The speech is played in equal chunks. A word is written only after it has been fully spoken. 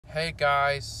Hey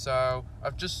guys, so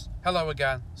I've just hello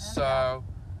again. So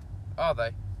are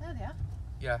they? There they are.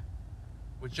 Yeah,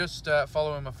 we're just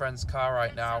following my friend's car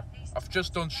right now. I've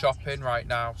just done shopping right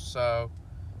now, so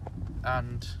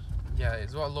and yeah,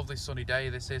 it's what a lovely sunny day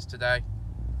this is today.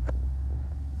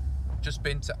 Just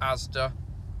been to Asda,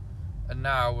 and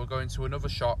now we're going to another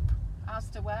shop.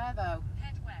 Asda where though?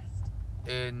 Head west.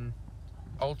 In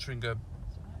Altrincham.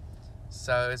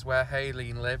 So it's where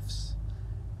Haylene lives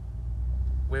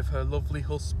with her lovely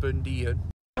husband Ian.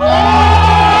 And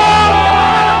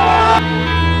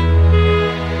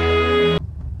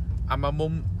my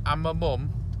mum,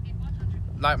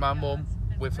 like my mum,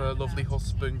 with her lovely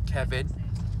husband Kevin.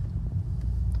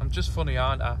 I'm just funny,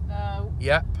 aren't I? No.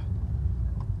 Yep.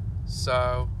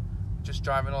 So, just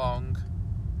driving along.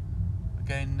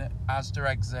 Again, Asda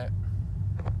exit.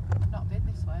 Not been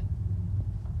this way.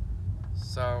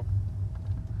 So,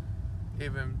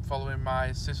 even following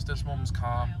my sister's mum's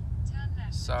car.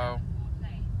 So,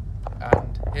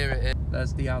 and here it is.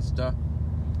 There's the Asda.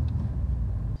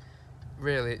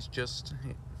 Really, it's just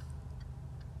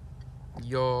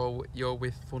you're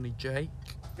with Funny Jake.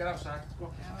 Get outside.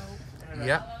 Go. No.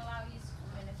 Yep. I'll allow you to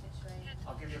come in if it's raining.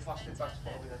 I'll give you a plastic bag to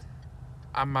put over there.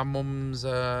 And my mum's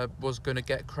was gonna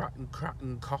get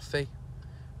Cracken coffee.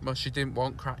 Well, she didn't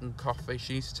want Cracken coffee.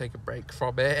 She needs to take a break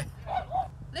from it.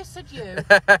 Listen, you.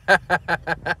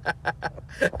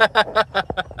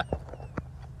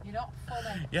 You're not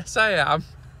funny. Yes, I am.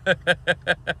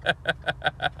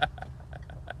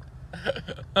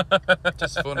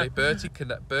 Just funny. Bertie took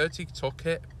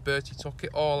it. Bertie took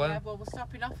it all Yeah, in. well, we're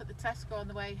stopping off at the Tesco on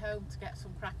the way home to get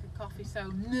some crack and coffee. So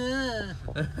no.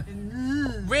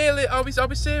 No. Really? Are we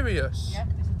serious? Yeah,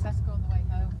 there's a Tesco on the way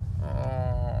home.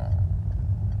 Oh,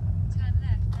 Turn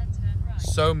left, then turn right.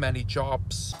 so many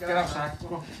jobs. Get outside.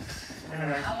 Go. I'll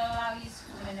allow you to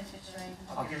come in if it's raining.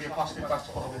 I'll give you a plastic bag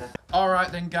to put over there. All right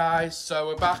then, guys. So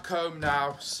we're back home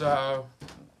now.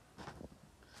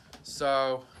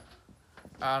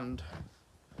 And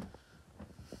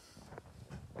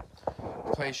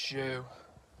place you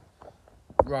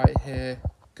right here,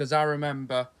 because I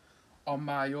remember on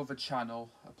my other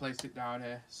channel I placed it down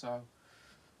here. So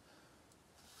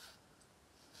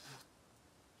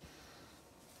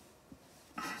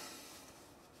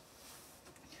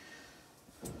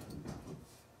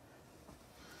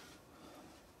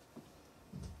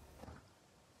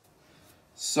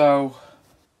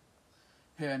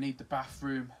here I need the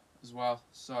bathroom as well.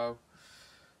 So,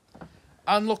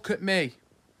 and look at me.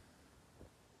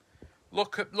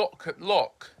 Look at the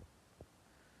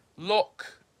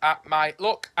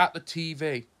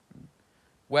TV.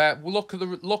 Where look at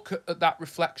that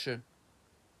reflection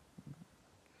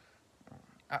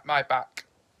at my back.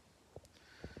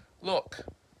 Look.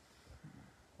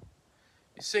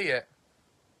 You see it?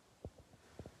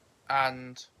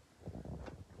 And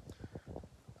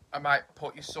I might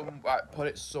put it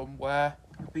somewhere.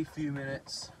 It'll be a few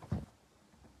minutes.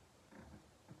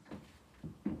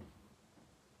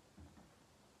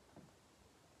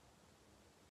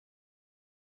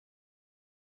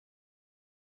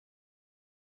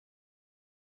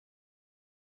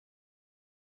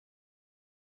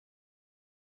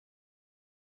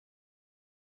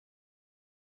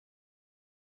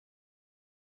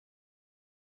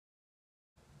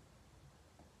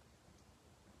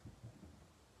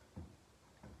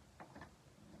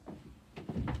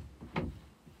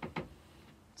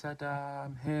 Ta-da,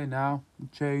 I'm here now. I'm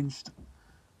changed.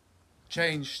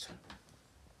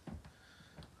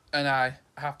 And I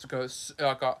have to go.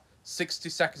 I got 60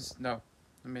 seconds. No,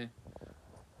 I mean,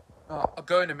 I'll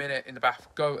go in a minute in the bath.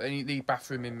 Go in the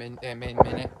bathroom in a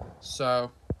minute. So,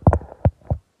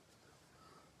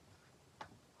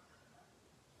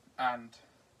 and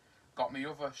got my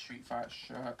other Street Fighter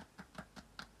shirt.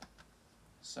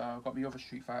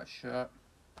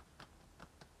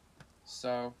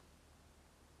 So,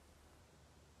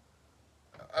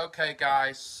 okay,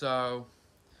 guys. So,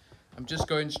 I'm just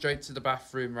going straight to the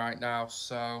bathroom right now.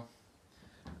 So,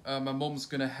 my mum's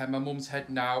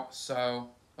heading out. So,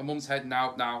 my mum's heading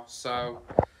out now. So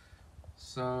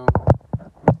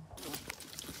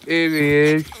here he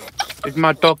is. It's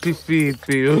my doggy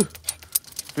Phoebe.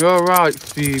 You alright,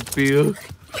 Phoebe?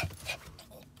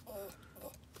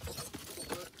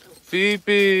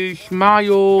 Phoebe,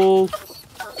 smile.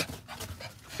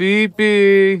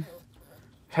 Phoebe.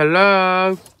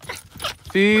 Hello.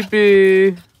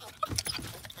 Phoebe.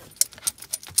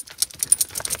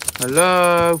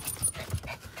 Hello.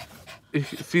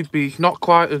 Phoebe's not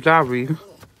quite as Harry.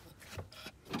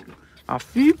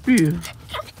 Phoebe.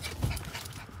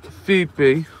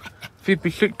 Phoebe,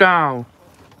 sit down.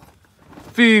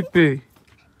 Phoebe.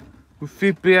 Will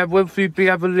Phoebe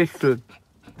ever listen?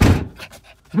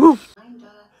 Woof!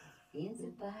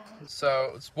 So,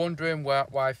 I was wondering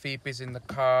why Phoebe's in the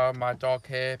car, my dog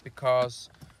here, because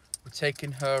we're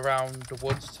taking her around the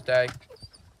woods today.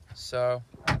 So,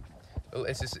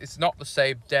 it's not the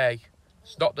same day.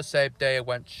 It's not the same day I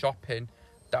went shopping.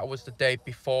 That was the day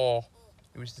before.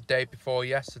 It was the day before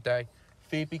yesterday.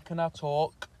 Phoebe, can I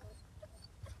talk?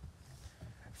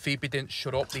 Phoebe didn't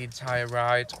shut up the entire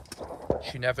ride.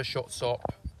 She never shuts up.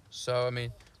 So, I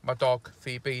mean, my dog,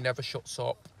 Phoebe, never shuts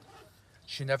up.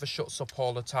 She never shuts up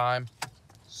all the time.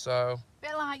 So...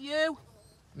 Bit like you.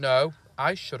 No,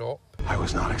 I shut up. I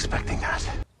was not expecting that.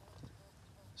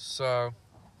 So...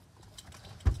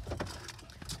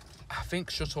 I think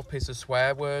shut up is a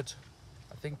swear word.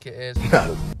 I think it is.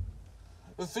 No.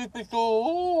 Phoebe,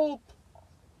 go up!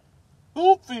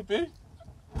 Go up, Phoebe!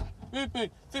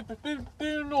 Phoebe, be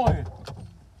annoying.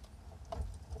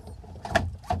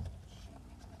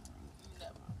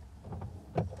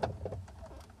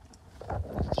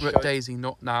 We're at Daisy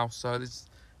Nut now, so this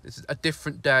is a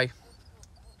different day.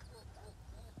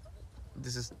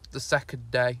 This is the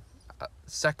second day.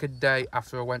 Second day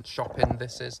after I went shopping,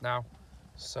 this is now.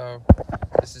 So,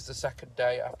 this is the second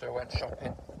day after I went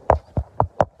shopping.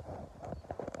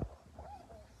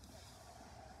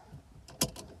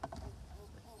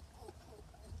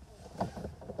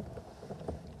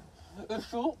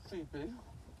 It's up, Phoebe.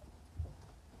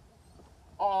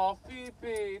 Oh,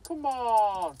 Phoebe, come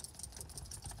on.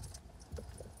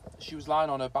 She was lying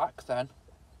on her back then.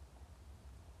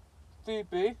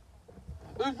 Phoebe.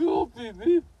 It's up,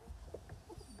 Phoebe.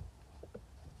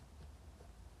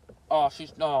 Oh,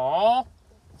 she's not.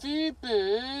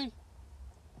 Phoebe.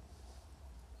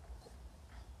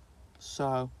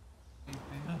 So.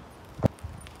 Phoebe.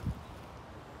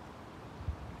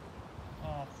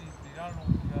 Oh, Phoebe, I love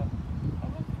you. I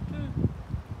love you too.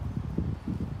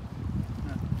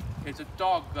 It's a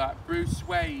dog like Bruce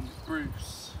Wayne.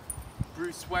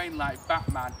 Bruce Wayne like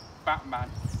Batman.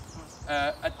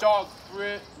 A dog.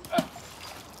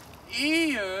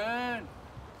 Ian.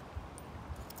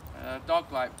 A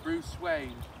dog like Bruce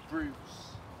Wayne.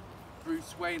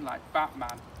 Bruce Wayne like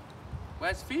Batman.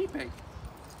 Where's Phoebe?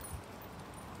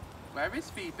 Where is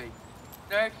Phoebe?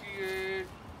 There she is.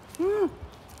 Woo.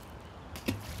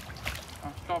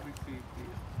 I'm sorry, Phoebe.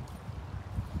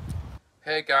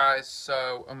 Hey guys,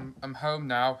 so I'm home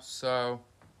now. So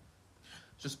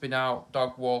just been out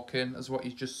dog walking, as what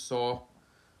you just saw.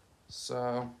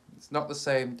 So it's not the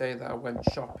same day that I went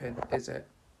shopping, is it?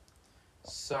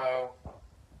 So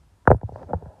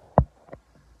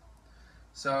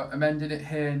I'm ending it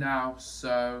here now.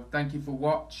 So thank you for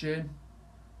watching.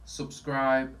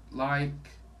 Subscribe, like.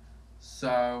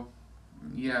 So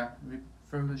yeah, let me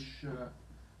throw this shirt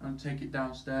and take it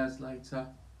downstairs later.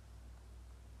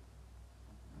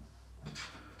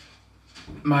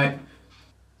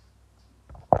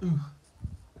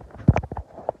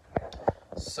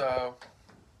 So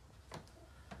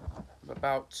I'm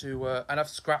about to and I've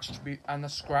scratched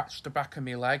the back of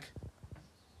my leg.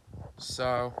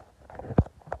 So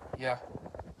yeah,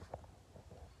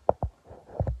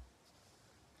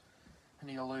 I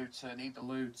need the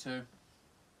loo too.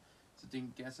 So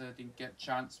didn't get a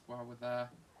chance while we're there.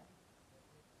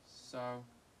 So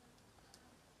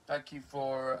thank you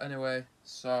for anyway.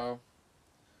 So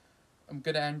I'm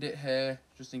gonna end it here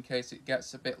just in case it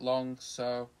gets a bit long.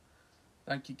 So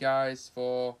thank you guys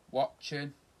for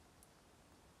watching.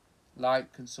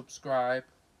 Like and subscribe.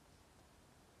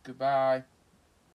 Goodbye.